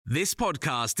This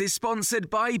podcast is sponsored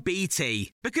by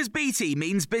BT, because BT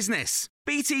means business.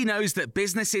 BT knows that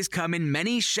businesses come in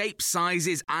many shapes,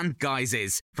 sizes and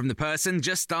guises, from the person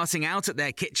just starting out at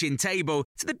their kitchen table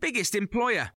to the biggest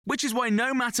employer, which is why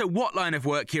no matter what line of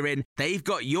work you're in, they've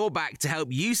got your back to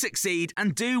help you succeed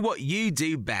and do what you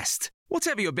do best.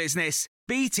 Whatever your business,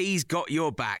 BT's got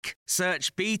your back.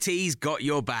 Search BT's got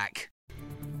your back.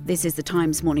 This is the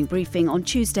Times morning briefing on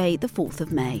Tuesday, the 4th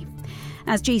of May.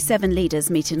 As G7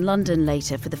 leaders meet in London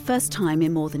later for the first time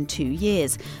in more than 2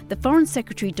 years, the Foreign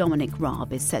Secretary Dominic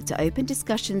Raab is set to open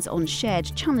discussions on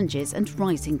shared challenges and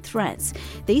rising threats.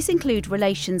 These include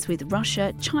relations with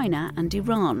Russia, China and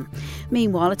Iran.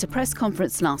 Meanwhile, at a press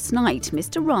conference last night,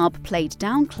 Mr Raab played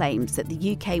down claims that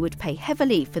the UK would pay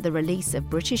heavily for the release of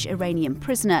British-Iranian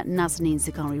prisoner Nazanin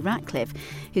Zaghari-Ratcliffe,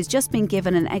 who's just been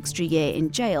given an extra year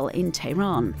in jail in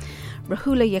Tehran.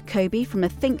 Rahula Jacobi from a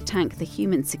think tank, the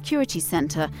Human Security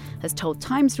Centre, has told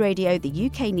Times Radio the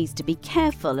UK needs to be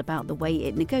careful about the way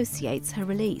it negotiates her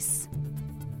release.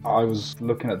 I was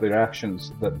looking at the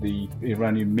reactions that the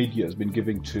Iranian media has been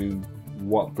giving to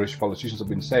what British politicians have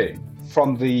been saying.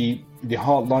 From the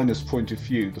hardliners' point of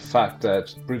view, the fact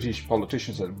that British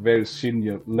politicians at a very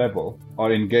senior level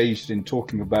are engaged in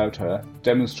talking about her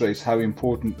demonstrates how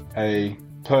important a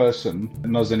person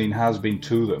Nazanin has been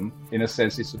to them. In a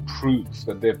sense, it's a proof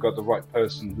that they've got the right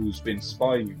person who's been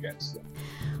spying against them.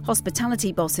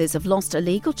 Hospitality bosses have lost a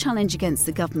legal challenge against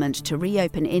the government to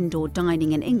reopen indoor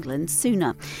dining in England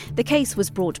sooner. The case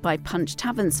was brought by Punch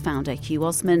Taverns founder Hugh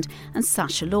Osmond and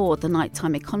Sacha Law, the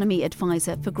nighttime economy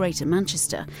advisor for Greater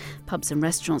Manchester. Pubs and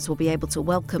restaurants will be able to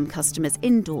welcome customers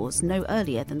indoors no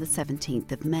earlier than the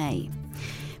 17th of May.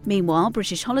 Meanwhile,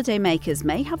 British holidaymakers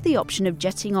may have the option of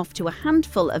jetting off to a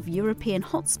handful of European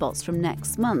hotspots from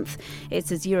next month.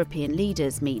 It's as European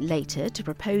leaders meet later to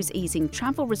propose easing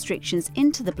travel restrictions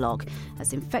into the bloc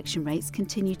as infection rates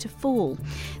continue to fall.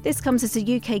 This comes as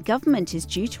the UK government is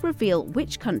due to reveal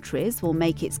which countries will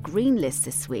make its green list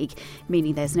this week,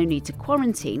 meaning there's no need to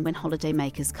quarantine when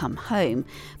holidaymakers come home.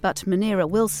 But Munira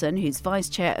Wilson, who's vice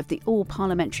chair of the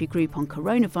All-Parliamentary Group on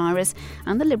Coronavirus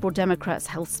and the Liberal Democrats'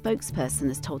 health spokesperson,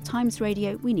 has told Times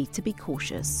Radio we need to be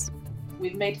cautious.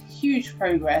 We've made huge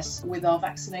progress with our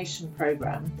vaccination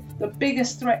programme. The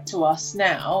biggest threat to us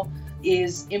now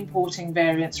is importing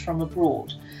variants from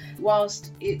abroad.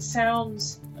 Whilst it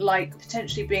sounds like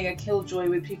potentially being a killjoy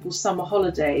with people's summer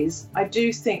holidays, I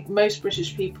do think most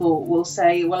British people will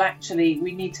say, well, actually,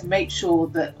 we need to make sure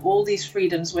that all these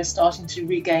freedoms we're starting to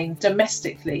regain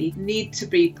domestically need to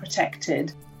be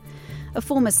protected. A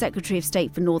former Secretary of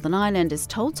State for Northern Ireland has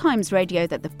told Times Radio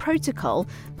that the protocol,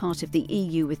 part of the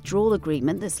EU withdrawal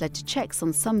agreement that's led to checks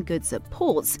on some goods at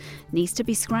ports, needs to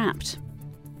be scrapped.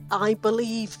 I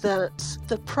believe that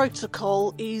the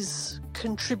protocol is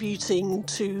contributing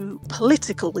to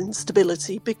political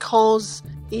instability because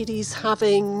it is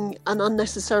having an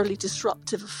unnecessarily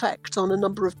disruptive effect on a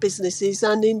number of businesses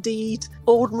and indeed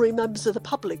ordinary members of the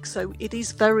public. So it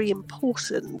is very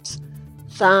important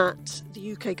that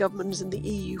the UK government and the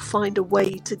EU find a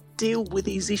way to deal with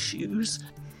these issues.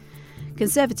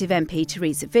 Conservative MP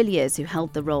Theresa Villiers, who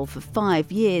held the role for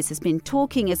 5 years, has been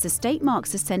talking as the state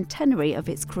marks the centenary of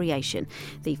its creation.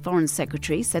 The Foreign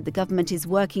Secretary said the government is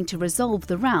working to resolve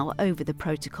the row over the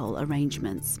protocol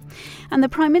arrangements. And the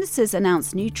Prime Minister's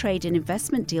announced new trade and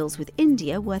investment deals with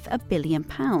India worth £1 billion.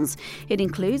 It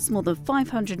includes more than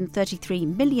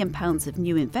 £533 million of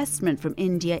new investment from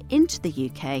India into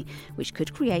the UK, which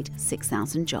could create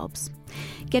 6,000 jobs.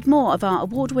 Get more of our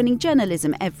award-winning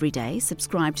journalism every day.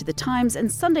 Subscribe to The Times and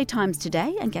Sunday Times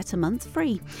Today and get a month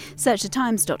free. Search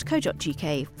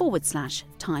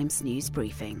thetimes.co.uk/Times News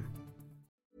Briefing.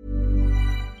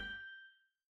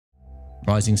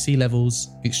 Rising sea levels,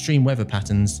 extreme weather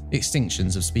patterns,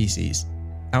 extinctions of species.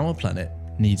 Our planet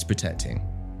needs protecting.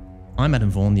 I'm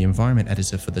Adam Vaughan, the Environment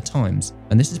Editor for The Times,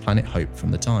 and this is Planet Hope from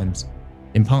The Times,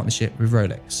 in partnership with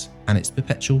Rolex and its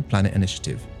Perpetual Planet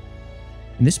Initiative.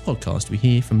 In this podcast, we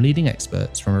hear from leading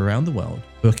experts from around the world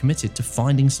who are committed to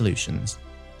finding solutions.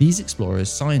 These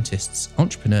explorers, scientists,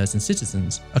 entrepreneurs and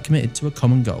citizens are committed to a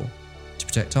common goal: to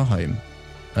protect our home,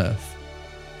 Earth.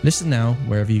 Listen now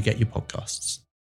wherever you get your podcasts.